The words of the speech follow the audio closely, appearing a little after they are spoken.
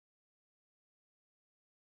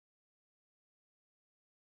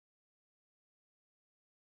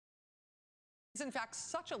It's in fact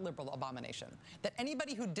such a liberal abomination that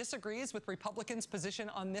anybody who disagrees with Republicans' position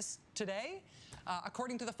on this today,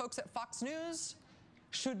 according to the folks at Fox News,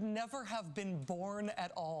 should never have been born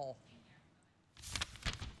at all.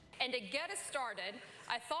 And to get us started,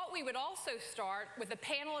 I thought we would also start with a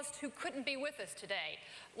panelist who couldn't be with us today.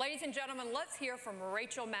 Ladies and gentlemen, let's hear from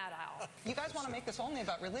Rachel Maddow. You guys want to make this only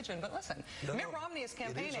about religion, but listen, Mitt Romney is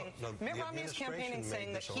campaigning. Mitt Romney is campaigning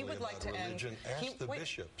saying that he would like to end.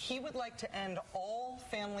 He would like to end all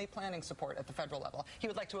family planning support at the federal level. He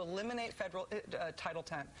would like to eliminate federal Title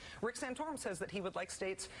X. Rick Santorum says that he would like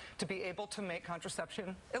states to be able to make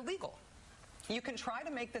contraception illegal. You can try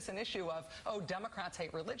to make this an issue of, oh, Democrats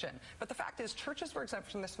hate religion. But the fact is, churches were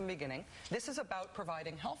exempt from this from the beginning. This is about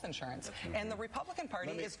providing health insurance. And the Republican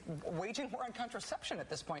Party is waging war on contraception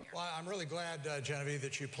at this point. Well, I'm really glad, Genevieve,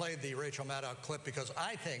 that you played the Rachel Maddow clip, because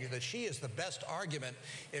I think that she is the best argument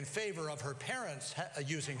in favor of her parents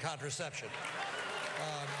using contraception.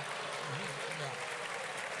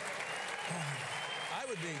 I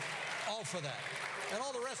would be all for that. And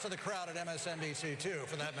all the rest of the crowd at MSNBC, too,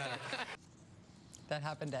 for that matter. That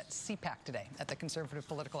happened at CPAC today, at the Conservative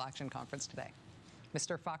Political Action Conference today.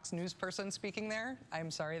 Mr. Fox News person speaking there, I'm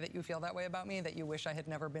sorry that you feel that way about me, that you wish I had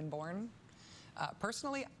never been born.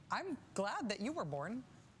 Personally, I'm glad that you were born.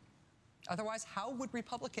 Otherwise, how would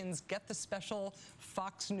Republicans get the special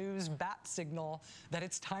Fox News bat signal that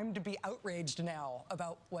it's time to be outraged now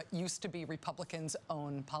about what used to be Republicans'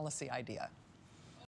 own policy idea?